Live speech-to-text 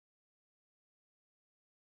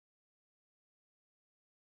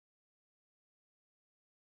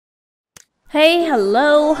Hey,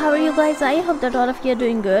 hello, how are you guys? I hope that all of you are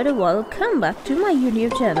doing good. Welcome back to my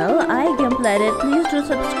YouTube channel, iGamePlanet. Please do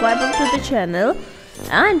subscribe up to the channel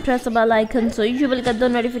and press the bell icon so you will get the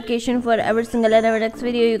notification for every single and every next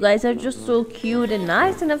video. You guys are just so cute and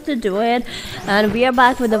nice enough to do it, and we are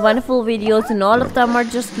back with the wonderful videos, and all of them are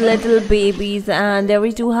just little babies. And there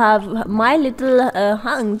we do have my little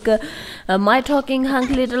hunk, my talking hunk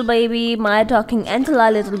little baby, my talking Angela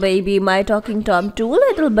little baby, my talking Tom2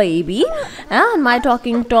 little baby, and my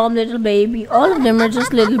talking Tom little baby. All of them are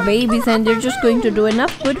just little babies, and they're just going to do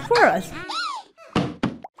enough good for us.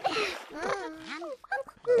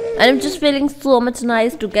 And I'm just feeling so much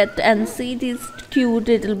nice to get and see these cute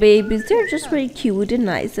little babies. They're just very cute and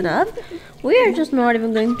nice enough. We are just not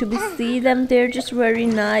even going to see them. They're just very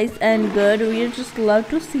nice and good. We just love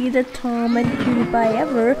to see the Tom and Cutie Pie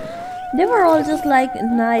ever. They were all just like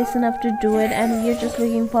nice enough to do it, and we are just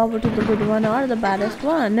looking forward to the good one or the baddest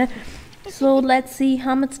one. So let's see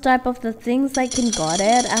how much type of the things I can got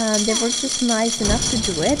it, and they were just nice enough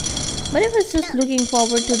to do it. But I was just looking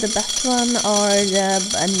forward to the best one or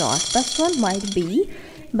the not best one might be.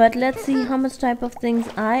 But let's see how much type of things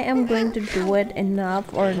I am going to do it,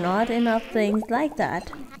 enough or not enough things like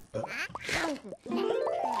that.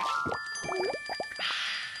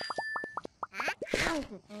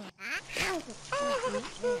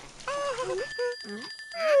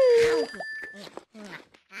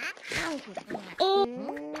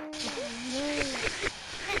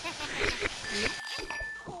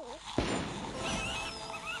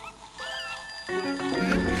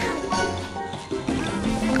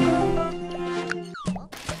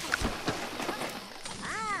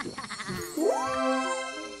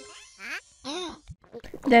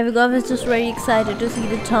 There we go. I was just very excited to see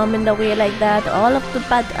the Tom in the way like that. All of the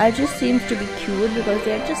pets are just seems to be cute because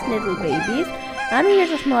they're just little babies, and we are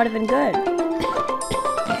just not even good.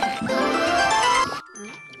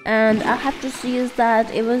 And I have to see is that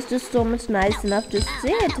it was just so much nice enough to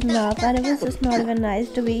say it enough, and it was just not even nice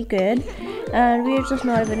to be good. And we are just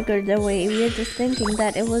not even good the way. We are just thinking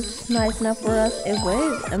that it was nice enough for us. It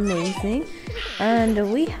was amazing,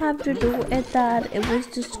 and we have to do it that it was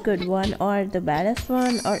just good one or the baddest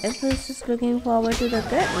one, or it was just looking forward to the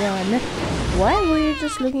good one. Why were you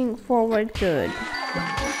just looking forward good?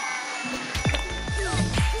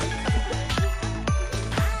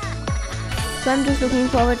 So I'm just looking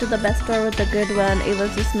forward to the best or with the good one. It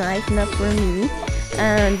was just nice enough for me,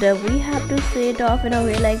 and we have to say it off in a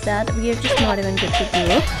way like that. We are just not even good to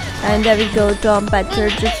do. And there we go, Tom pets are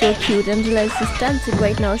just so cute. Angela is just dancing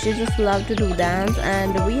right now. She just loves to do dance,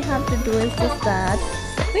 and we have to do is just that.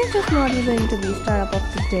 We're just not even going to be startup of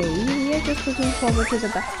the day. We are just looking forward to the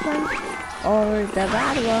best one or the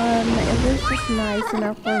bad one. It was just nice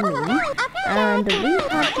enough for me, and we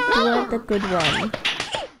have to do it the good one.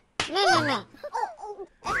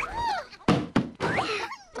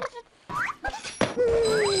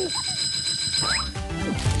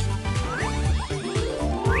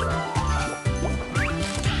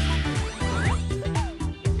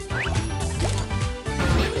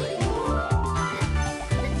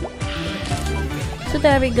 So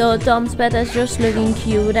there we go, Tom's pet is just looking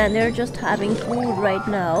cute, and they're just having food right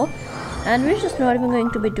now, and we're just not even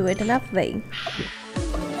going to be do it enough way.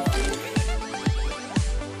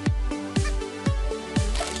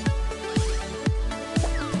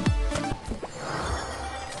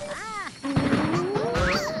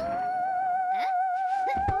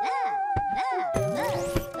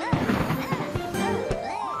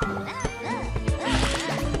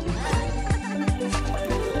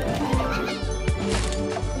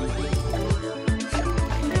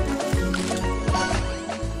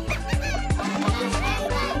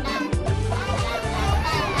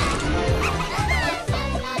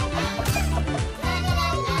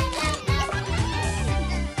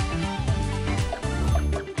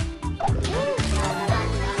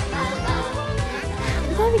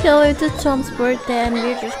 There we go, it's Tom's birthday, and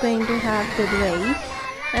we're just going to have good way,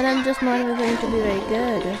 and I'm just not even going to be very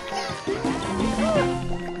good.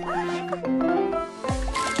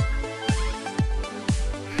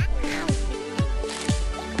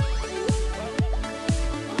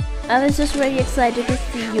 I was just very excited to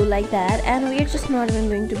see you like that, and we're just not even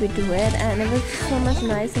going to be do it, and it was so much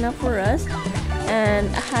nice enough for us, and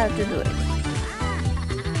I have to do it.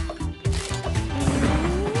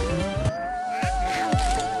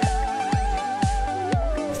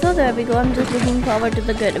 So there we go, I'm just looking forward to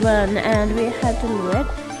the good one, and we had to do it,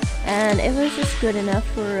 and it was just good enough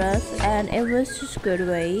for us, and it was just good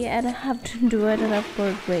way, and I have to do it in a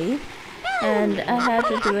good way. and I had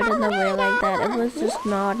to do it in a way like that. It was just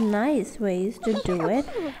not nice ways to do it,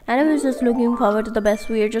 and I was just looking forward to the best.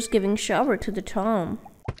 We are just giving shower to the Tom.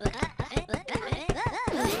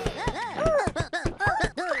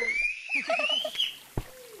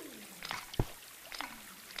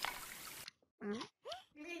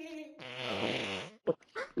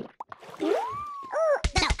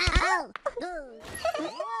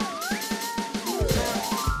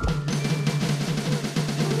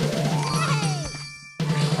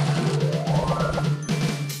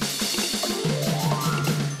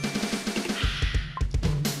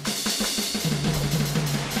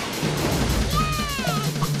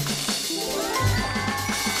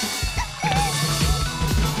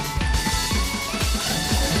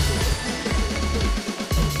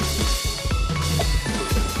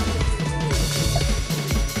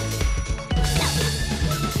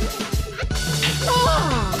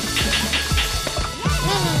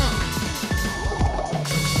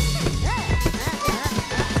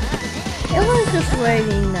 It was just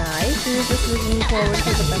really nice. We were just looking forward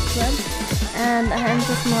to the best one, and I'm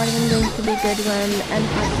just not even going to be good one and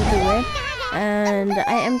have to do it. And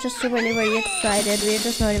I am just really very excited. We are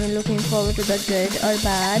just not even looking forward to the good or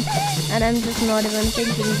bad, and I'm just not even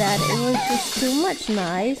thinking that it was just too much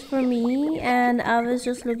nice for me, and I was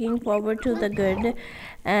just looking forward to the good.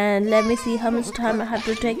 And let me see how much time I have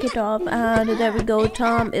to take it off. And there we go.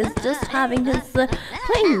 Tom is just having his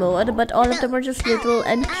playing mode, but all of them are just little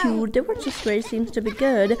and cute. They were just very seems to be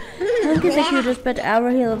good. Hank is the cutest pet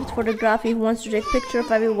ever. He loves photography. He wants to take picture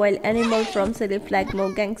of every wild animal from silly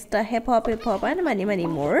Flamingo, gangster, hip hop, and many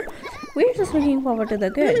more. We're just looking forward to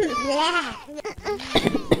the good.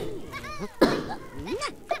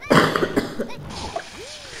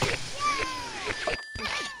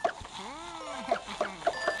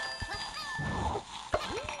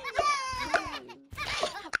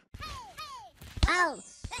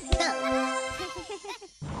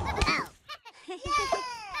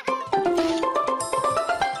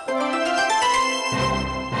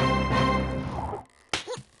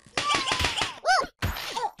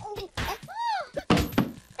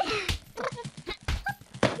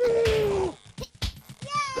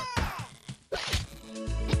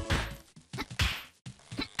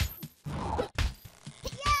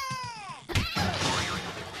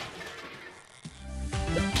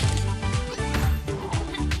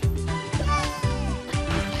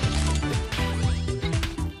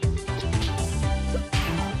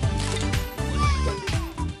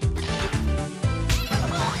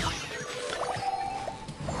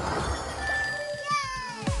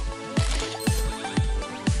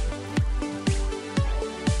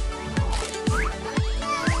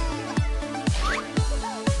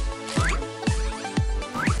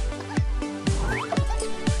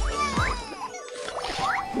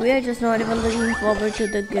 We are just not even looking forward to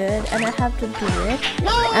the good, and I have to do it,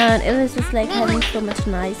 and it was just like having so much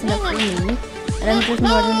nice enough for me, and I'm just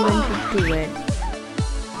not even going to do it.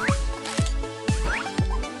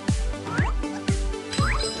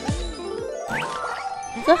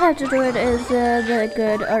 So I have to do it is the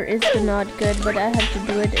good or is the not good, but I have to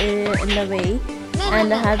do it in the way,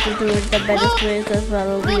 and I have to do it the best ways as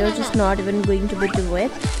well. We are just not even going to do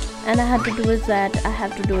it. And I had to do is that I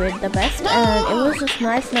have to do it the best, and it was just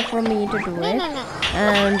nice enough for me to do it.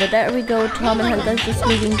 And there we go. Tom and Helga is just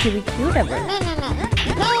looking to be cute ever.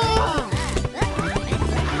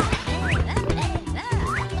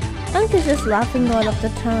 Hank is just laughing all of the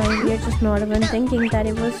time. We are just not even thinking that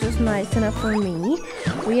it was just nice enough for me.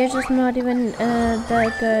 We are just not even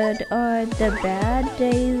the good or the bad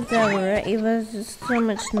days ever. It was just so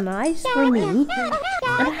much nice for me.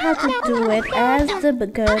 And I had to do it as the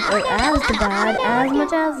good or as the bad as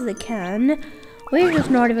much as I can. We're just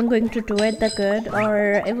not even going to do it the good,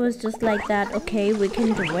 or it was just like that, okay, we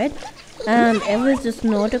can do it. And it was just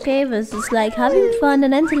not okay. It was just like having fun,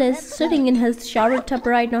 and Angela is sitting in his shower tub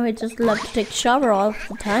right now. He just loves to take shower all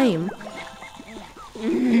the time.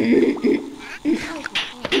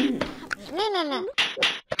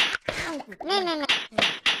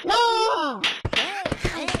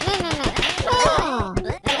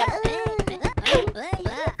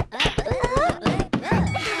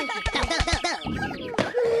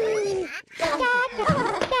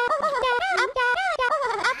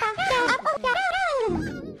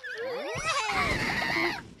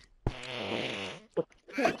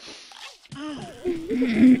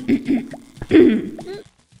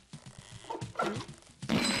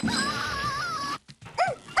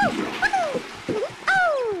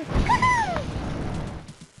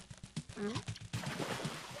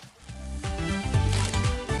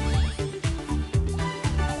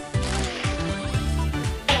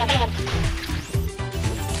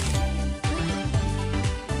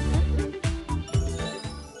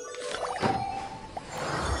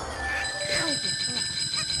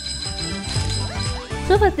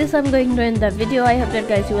 So for this I'm going to end the video. I hope that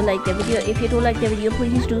guys you will like the video. If you do like the video,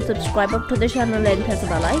 please do subscribe up to the channel and press the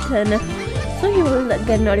bell icon, so you will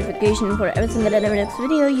get notification for every single and every next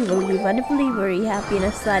video. You will be wonderfully very happy and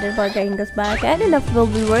excited about getting us back, and enough will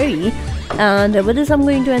be worry. And with this I'm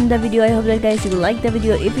going to end the video. I hope that guys you will like the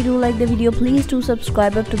video. If you do like the video, please do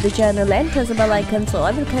subscribe up to the channel and press the bell icon. So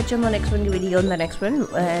I will catch you on the next video in the next one,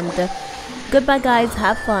 and goodbye guys,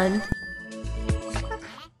 have fun.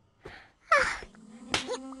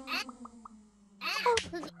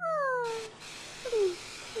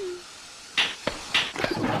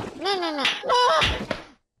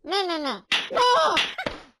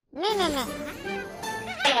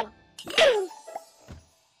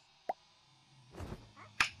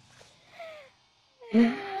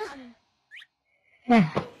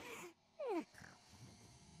 No.